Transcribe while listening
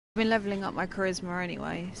I've been leveling up my charisma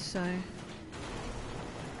anyway, so...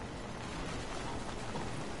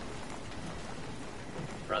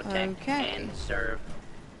 Protect and serve.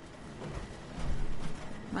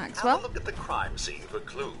 Maxwell? Have a look at the crime scene for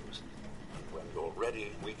clues. When you're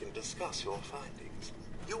ready, we can discuss your findings.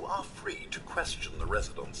 You are free to question the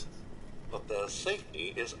residents, but their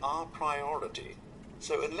safety is our priority.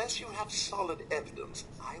 So unless you have solid evidence,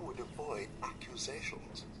 I would avoid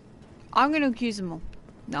accusations. I'm going to accuse them all.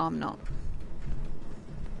 No, I'm not.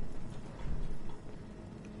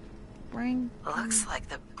 Brain... Looks like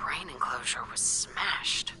the brain enclosure was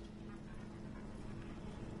smashed.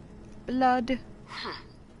 Blood.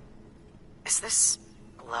 Is this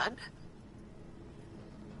blood?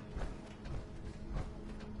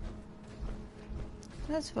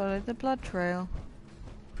 Let's follow the blood trail.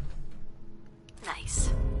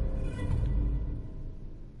 Nice.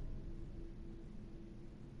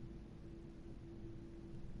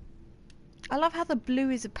 I love how the blue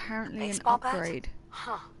is apparently Baseball an upgrade. Bat?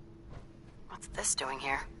 Huh. What's this doing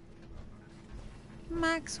here?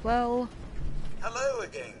 Maxwell. Hello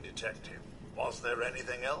again, Detective. Was there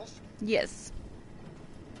anything else? Yes.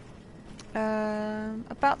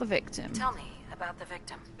 About the victim. Tell me about the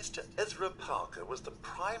victim. Mr. Ezra Parker was the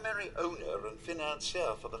primary owner and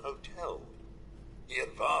financier for the hotel. He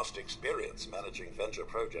had vast experience managing venture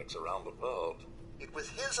projects around the world. It was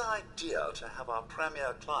his idea to have our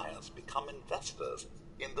premier clients become investors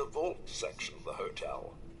in the vault section of the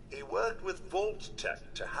hotel. He worked with Vault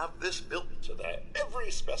Tech to have this built to their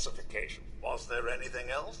every specification. Was there anything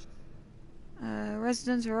else?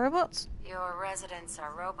 Residents are robots? Your residents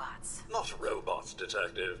are robots. Not robots,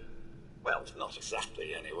 Detective. Well, not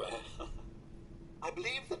exactly, anyway. I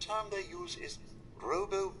believe the term they use is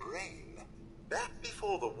robo-brain. Back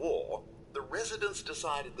before the war, the residents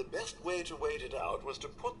decided the best way to wait it out was to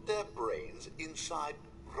put their brains inside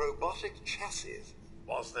robotic chassis.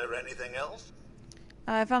 Was there anything else?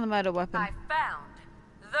 I found the murder weapon. I found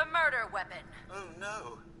the murder weapon. Oh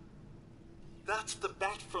no. That's the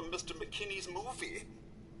bat from Mr. McKinney's movie.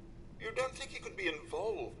 You don't think he could be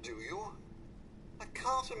involved, do you? I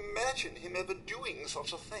can't imagine him ever doing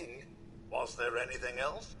such a thing. Was there anything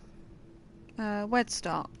else? Where'd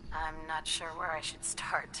start? I'm not sure where I should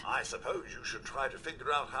start. I suppose you should try to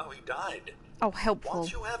figure out how he died. Oh, helpful.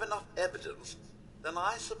 Once you have enough evidence, then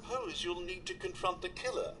I suppose you'll need to confront the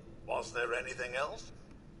killer. Was there anything else?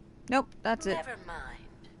 Nope, that's it. Never mind.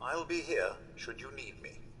 I'll be here should you need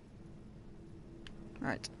me.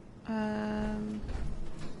 Right.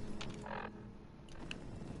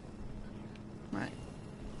 Right.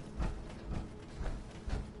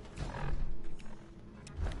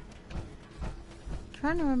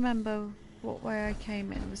 Trying to remember what way I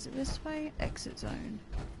came in. Was it this way? Exit zone.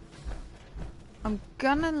 I'm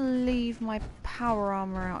gonna leave my power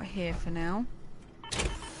armor out here for now.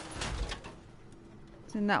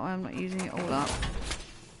 In that way I'm not using it all up.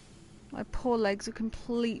 My poor legs are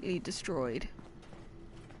completely destroyed.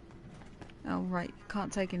 Oh right,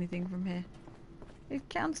 can't take anything from here. It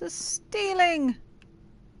counts as stealing!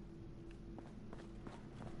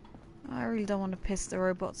 I really don't want to piss the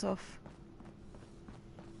robots off.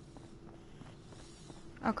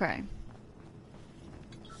 Okay.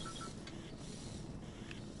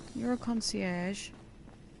 You're a concierge.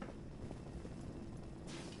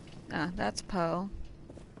 Ah, that's Pearl.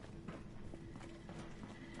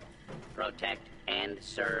 Protect and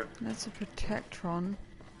serve. That's a Protectron.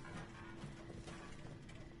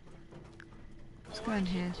 Let's go in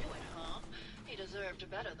here. He deserved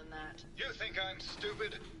better than that. You think I'm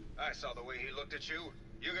stupid? I saw the way he looked at you.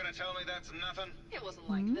 You gonna tell me that's nothing? It wasn't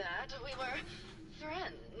like that. We were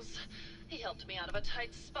friends. He helped me out of a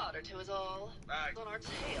tight spot or two is all. On our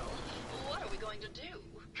tail. What are we going to do?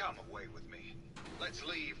 Come away with me. Let's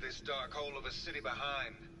leave this dark hole of a city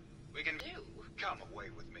behind. We can Do? Come away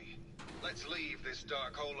with me. Let's leave this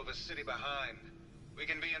dark hole of a city behind. We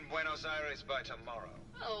can be in Buenos Aires by tomorrow.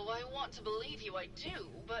 Oh, I want to believe you, I do,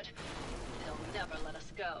 but they'll never let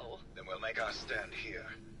us go. Then we'll make our stand here.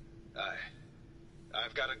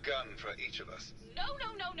 I've got a gun for each of us. No,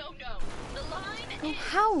 no, no, no, no. The line Oh, is...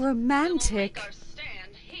 how We'll romantic! make our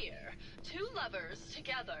stand here. Two lovers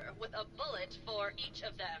together with a bullet for each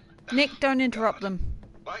of them. Nick, don't interrupt them.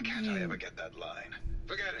 Why can't I ever get that line?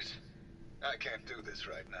 Forget it. I can't do this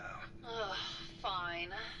right now. Ugh, fine.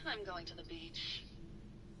 I'm going to the beach.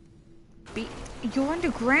 You're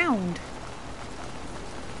underground.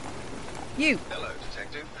 You. Hello,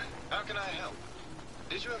 Detective. How can I help?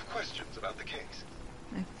 Did you have questions about the case?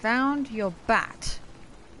 I found your bat.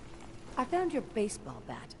 I found your baseball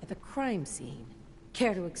bat at the crime scene.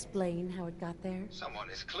 Care to explain how it got there? Someone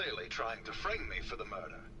is clearly trying to frame me for the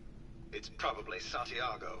murder. It's probably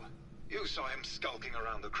Santiago. You saw him skulking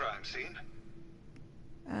around the crime scene.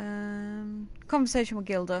 Conversation with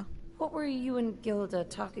Gilda. What were you and Gilda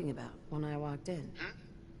talking about when I walked in?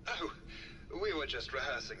 Oh, we were just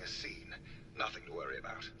rehearsing a scene. Nothing to worry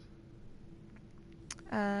about.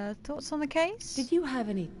 Thoughts on the case? Did you have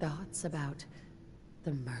any thoughts about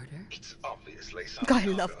the murder? It's obviously I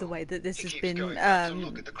Santiago. love the way that this He has keeps been going back to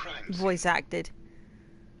look at the crime scene. voice acted.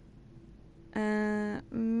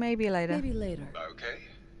 Maybe later. Maybe later. Okay.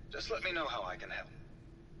 Just let me know how I can help.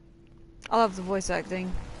 I love the voice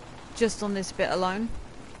acting, just on this bit alone.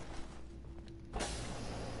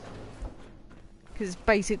 Because it's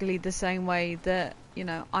basically the same way that, you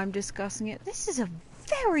know, I'm discussing it. This is a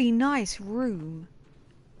very nice room.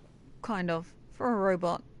 Kind of. For a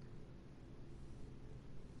robot.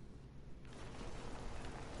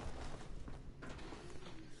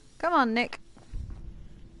 Come on, Nick.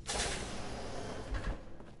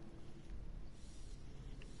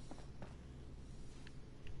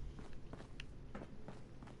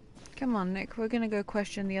 Come on, Nick. We're gonna go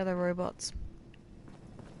question the other robots.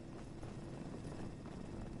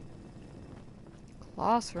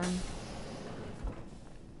 Classroom.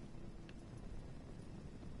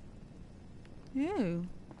 Ew.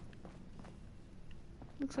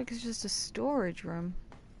 Looks like it's just a storage room.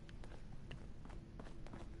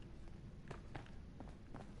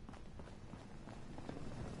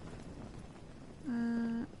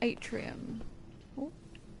 Atrium. Oh.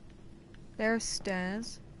 There are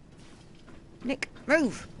stairs. Nick,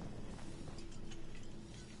 move!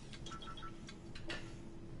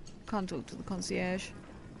 Can't talk to the concierge.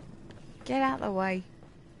 Get out of the way.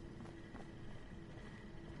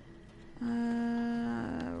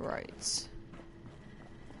 Right.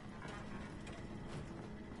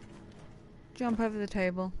 Jump over the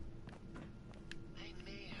table. I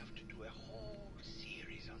may have to do a whole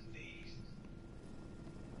series on these.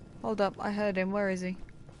 Hold up, I heard him. Where is he?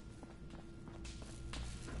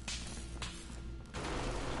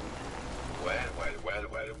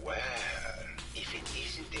 Well. If it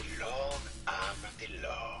isn't the long arm of the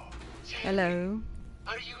law. Hello.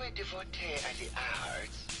 Are you a devotee of the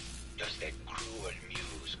arts? Does that cruel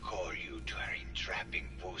muse call you to her entrapping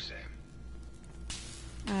bosom?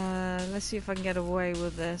 Let's see if I can get away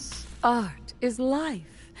with this. Art is life.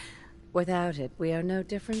 Without it, we are no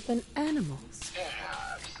different than animals.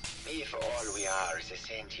 Perhaps. If all we are is a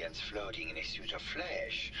sentience floating in a suit of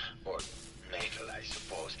flesh, or metal, I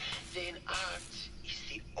suppose, then art is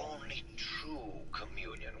the only true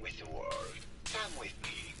communion with the world. Come with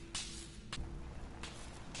me.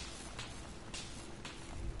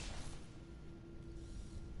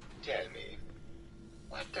 Tell me,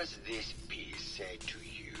 what does this piece say to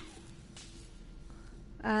you?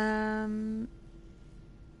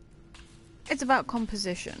 It's about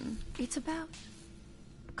composition. It's about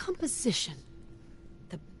composition.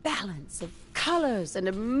 The balance of colors and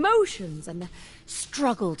emotions and the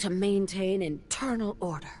struggle to maintain internal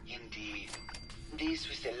order. Indeed. This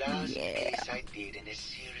was the last piece I did in a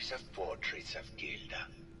series of portraits of Gilda.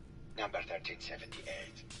 Number 1378.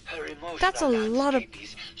 Her emotional That's a lot of landscape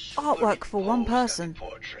is artwork for one superimposed on person. the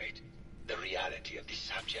portrait. The reality of the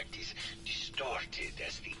subject is distorted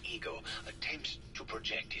as the ego attempts to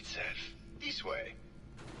project itself. This way.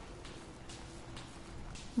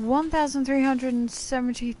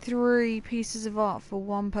 1,373 pieces of art for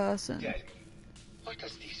one person. Tell me, what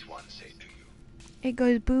does this one say to you? It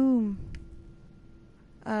goes boom.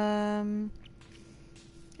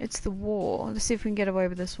 It's the war. Let's see if we can get away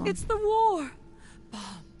with this one. It's the war.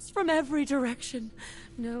 Bombs from every direction.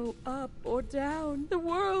 No up or down. The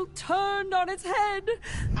world turned on its head.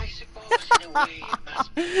 I suppose in a way it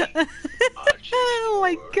must be. Art shapes Oh the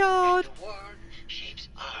my world, God. and the world shapes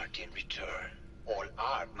art in return. All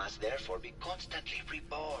art must therefore be constantly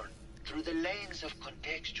reborn through the lens of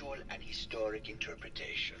contextual and historic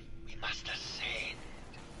interpretation. We must ascend.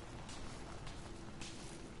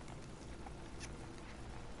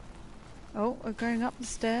 Oh, we're going up the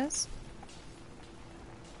stairs.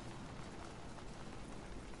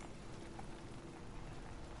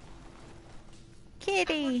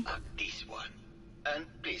 Kitty. This one. And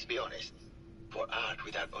please be honest. For art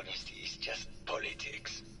without honesty is just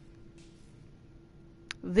politics.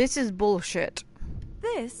 This is bullshit.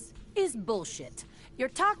 This is bullshit. You're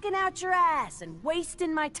talking out your ass and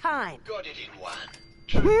wasting my time. Got it in one.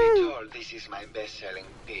 Truth be told, this is my best-selling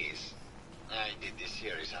piece. I did this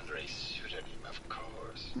series under a pseudonym, of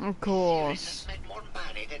course. Of The course. series has made more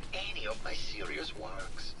money than any of my serious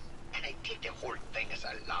works. And I did the whole thing as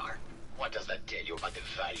a lark. What does that tell you about the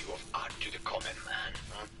value of art to the common man?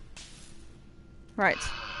 Huh? Right.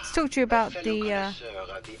 Let's talk to you about Fellow the, connoisseur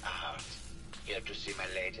of the art. Here to see my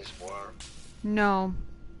latest work. No.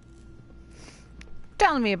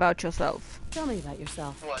 Tell me about yourself. Tell me about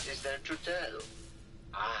yourself. What is there to tell?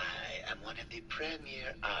 I am one of the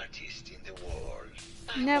premier artists in the world.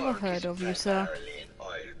 My Never work heard is of you, sir. primarily in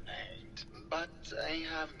oil paint, but I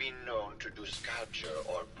have been known to do sculpture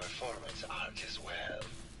or performance art as well.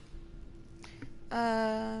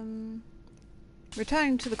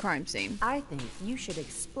 Returning to the crime scene. I think you should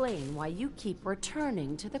explain why you keep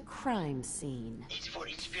returning to the crime scene. It's for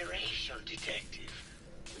inspiration, detective.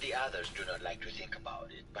 The others do not like to think about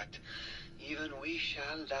it, but even we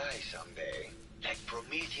shall die someday. Like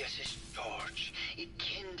Prometheus's torch, it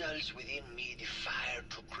kindles within me the fire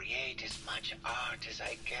to create as much art as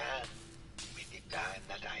I can with the time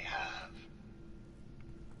that I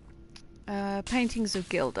have. Paintings of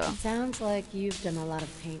Gilda. Sounds like you've done a lot of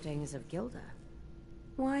paintings of Gilda.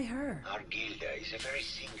 Why her? Our Gilda is a very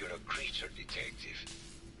singular creature, detective.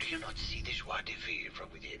 Do you not see the joie de vivre from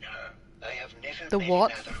within her? I have never The met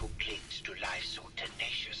what? another who clings to life so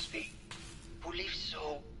tenaciously, who lives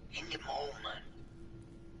so in the moment.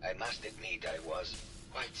 I must admit I was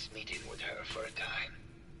quite smitten with her for a time.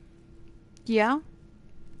 Yeah?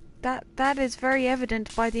 That is very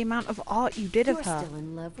evident by the amount of art you did You're of her. still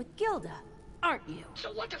in love with Gilda, aren't you?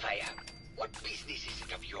 So what if I am? What business is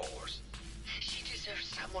it of yours? She deserves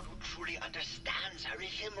someone who truly understands her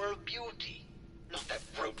ephemeral beauty, not that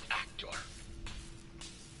rote actor.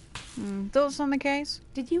 Thoughts on the case?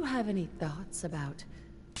 Did you have any thoughts about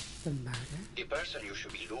the murder? The person you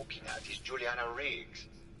should be looking at is Juliana Riggs.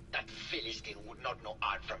 That Philistine would not know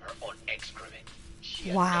art from her own excrement. She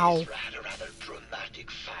and Wow. Ezra had a rather dramatic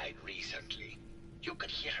fight recently. You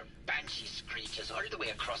could hear her banshee screeches all the way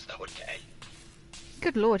across the hotel.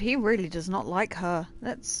 Good lord, he really does not like her.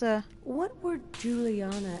 That's, What were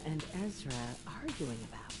Juliana and Ezra arguing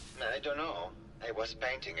about? I don't know. I was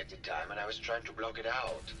painting at the time and I was trying to block it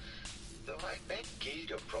out. Though I bet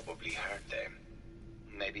Gilda probably heard them.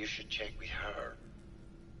 Maybe you should check with her.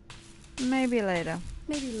 maybe later.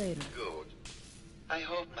 Maybe later. Good. I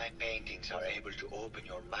hope my paintings are able to open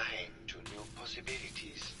your mind to new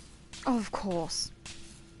possibilities. Oh, of course.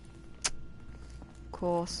 Of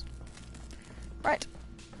course. Right.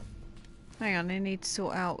 Hang on, I need to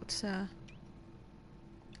sort out,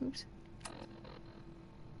 oops.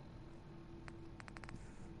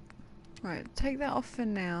 Right, take that off for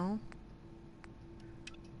now.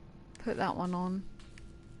 Put that one on.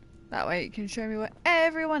 That way it can show me where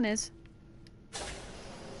everyone is.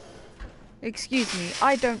 Excuse me,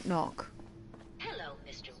 I don't knock. Hello,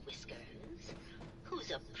 Mr. Whiskers. Who's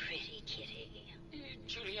a pretty kitty?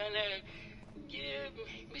 Juliana,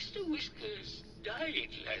 Mr. Whiskers died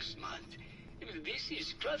last month. This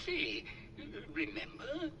is Scruffy.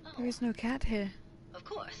 Remember? There is no cat here. Of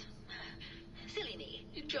course. Silly me.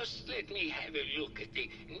 Just let me have a look at the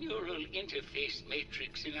neural interface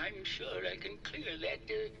matrix, and I'm sure I can clear that.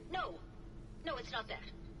 No. No, it's not that.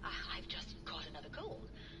 I've just caught another cold.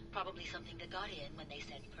 Probably something that got in when they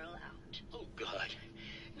sent Pearl out. Oh, God.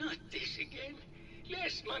 Not this again.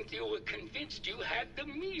 Last month you were convinced you had the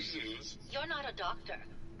measles. You're not a doctor.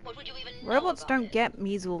 What would you even know Robots about don't it? get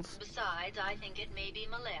measles. Besides, I think it may be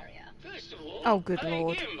malaria. First of all, Oh, good I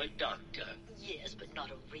lord. am a doctor. Yes, but not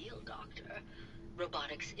a real doctor.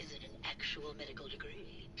 Robotics isn't an actual medical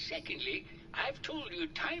degree. Secondly, I've told you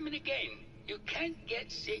time and again, you can't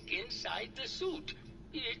get sick inside the suit.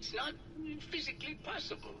 It's not physically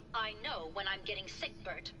possible. I know when I'm getting sick,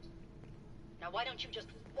 Bert. Now why don't you just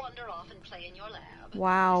wander off and play in your lab?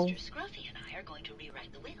 Wow. Mr. Scruffy and I are going to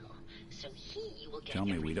rewrite the will, so he will get Tell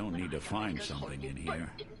me we everything don't when need I to die, find because something in Bert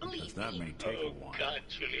here, didn't because believe that me. may take a Oh, while. God,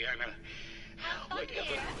 Juliana. Have fun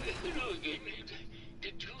Whatever. here.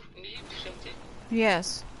 Did you need something?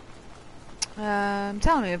 Yes.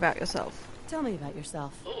 Tell me about yourself. Tell me about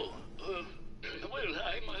yourself. Oh, well,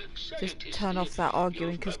 I'm a scientist. Just turn off that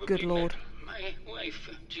arguing, You've because probably good lord. met my wife,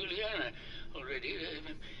 Juliana, already.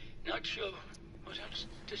 I'm not sure what else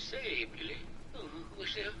to say, really. Oh,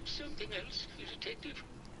 was there something else, Detective?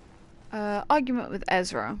 Argument with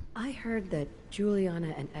Ezra. I heard that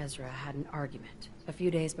Juliana and Ezra had an argument a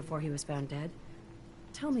few days before he was found dead.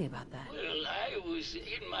 Tell me about that. Well, I was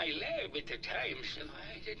in my lab at the time, so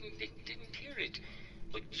I didn't hear it.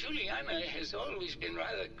 But Juliana has always been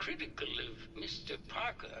rather critical of Mr.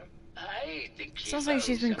 Parker. I think she Sounds like found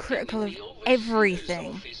she's been something critical in of the overseer's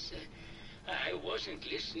everything. office. I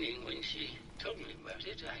wasn't listening when she told me about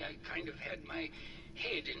it. I kind of had my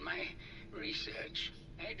head in my research.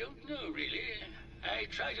 I don't know, really. I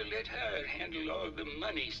try to let her handle all the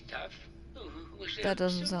money stuff. Oh, was there That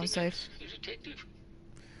doesn't sound something safe. else, Detective?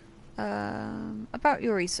 About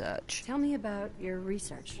your research. Tell me about your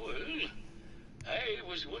research. Well, I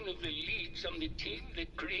was one of the leads on the team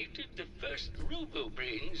that created the first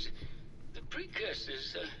robo-brains, the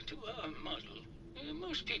precursors to our model.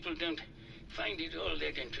 Most people don't find it all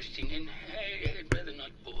that interesting, and I'd rather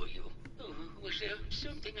not bore you. Oh, was there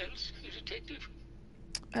something else, Detective?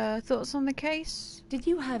 Thoughts on the case? Did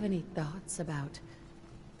you have any thoughts about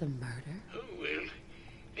the murder? Oh, well,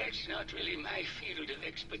 that's not really my field of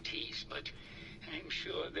expertise, but I'm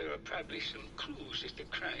sure there are probably some clues at the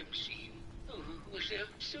crime scene. Oh, was there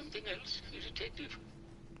something else, Detective?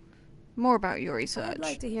 More about your research. I'd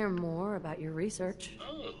like to hear more about your research.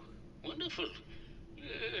 Oh, wonderful.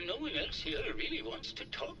 No one else here really wants to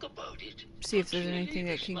talk about it. See if there's anything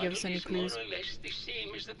that can give us any clues. More or less the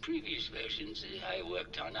same as the previous versions I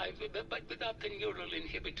worked on, but without the neural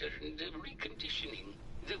inhibitor and reconditioning.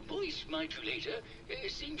 The voice modulator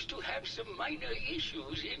seems to have some minor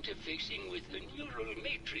issues interfacing with the neural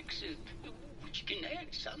matrix, which can add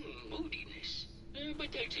some moodiness.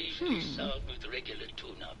 But that's easily solved with regular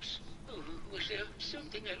tune-ups. Oh, was there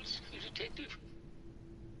something else, Detective?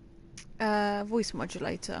 Voice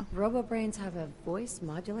modulator. Robo-brains have a voice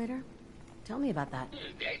modulator? Tell me about that.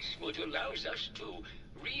 That's what allows us to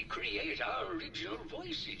recreate our original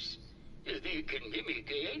voices. They can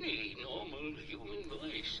mimic any normal human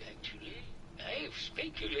voice, actually. I've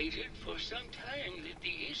speculated for some time that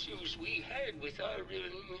the issues we had with our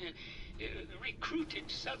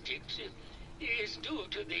recruited subjects is due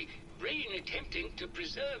to the brain attempting to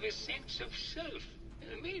preserve a sense of self.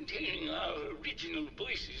 Maintaining our original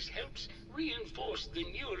voices helps reinforce the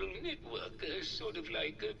neural network, sort of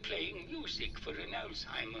like playing music for an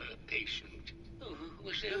Alzheimer patient. Oh,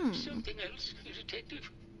 was there something else,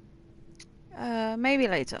 Detective? Maybe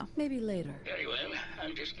later. Maybe later. Very well,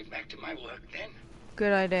 I'll just get back to my work then.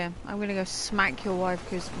 Good idea. I'm gonna go smack your wife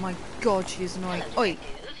because, my god, she's annoying. Hello, Oi!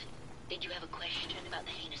 Detective. Did you have a question about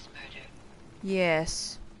the heinous murder?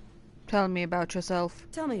 Yes. Tell me about yourself.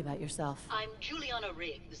 Tell me about yourself. I'm Juliana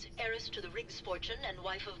Riggs, heiress to the Riggs fortune and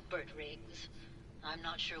wife of Bert Riggs. I'm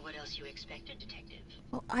not sure what else you expected, Detective.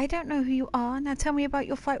 Well, I don't know who you are. Now tell me about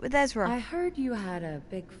your fight with Ezra. I heard you had a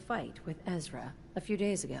big fight with Ezra a few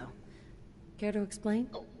days ago. Care to explain?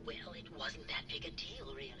 Oh, well, it wasn't that big a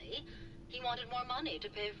deal, really. He wanted more money to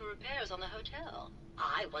pay for repairs on the hotel.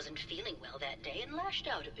 I wasn't feeling well that day and lashed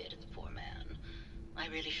out a bit at the poor man. I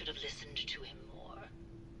really should have listened to him more.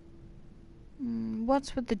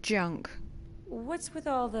 What's with the junk? What's with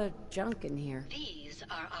all the junk in here? These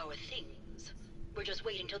are our things. We're just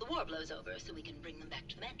waiting till the war blows over so we can bring them back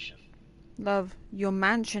to the mansion. Love, your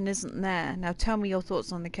mansion isn't there. Now tell me your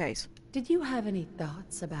thoughts on the case. Did you have any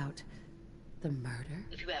thoughts about the murder?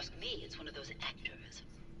 If you ask me, it's one of those actors.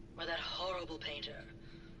 Or that horrible painter.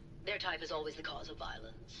 Their type is always the cause of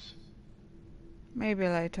violence. Maybe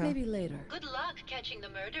later. Maybe later. Good luck catching the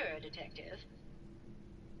murderer, Detective.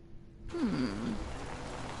 A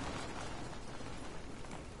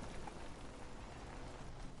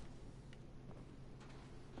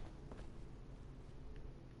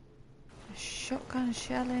shotgun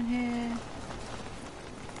shell in here.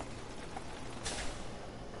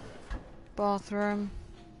 Bathroom.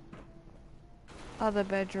 Other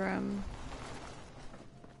bedroom.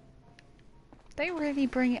 They really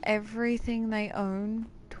bring everything they own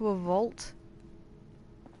to a vault?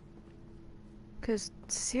 'Cause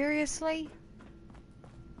seriously?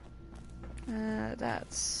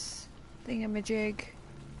 That's thingamajig.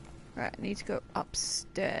 Right, I need to go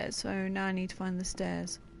upstairs, so now I need to find the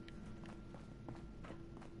stairs.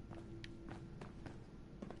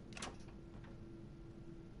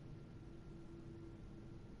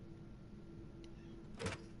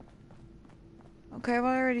 Okay,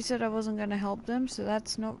 well I already said I wasn't gonna help them, so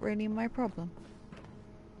that's not really my problem.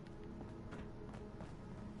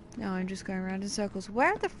 Now I'm just going around in circles.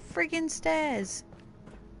 Where are the friggin' stairs?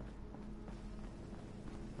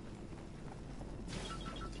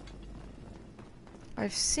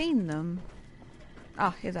 I've seen them.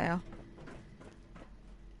 Ah, here they are.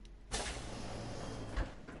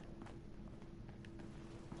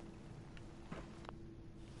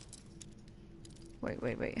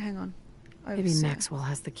 Wait, hang on. Maybe Maxwell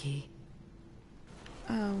has the key.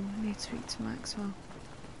 Oh, I need to speak to Maxwell.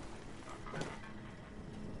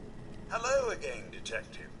 Hello again,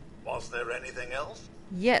 Detective. Was there anything else?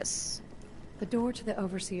 Yes. The door to the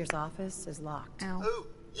Overseer's office is locked. Ow. Oh,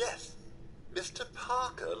 yes. Mr.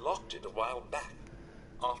 Parker locked it a while back,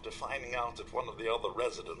 after finding out that one of the other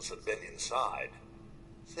residents had been inside.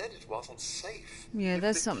 Said it wasn't safe. Yeah, If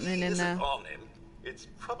there's the something key in isn't there. on him, it's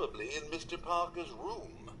probably in Mr. Parker's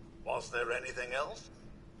room. Was there anything else?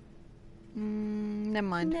 Never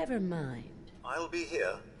mind. Never mind. I'll be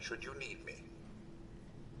here should you need me.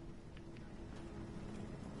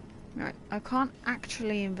 Right, I can't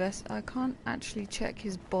actually I can't actually check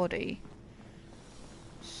his body.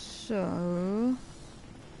 So...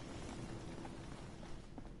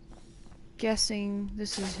 guessing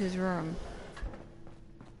this is his room.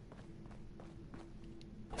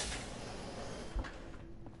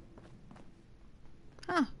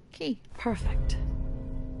 Ah, key. Perfect.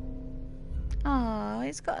 Ah,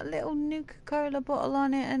 it's got a little Nuka-Cola bottle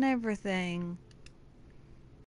on it and everything.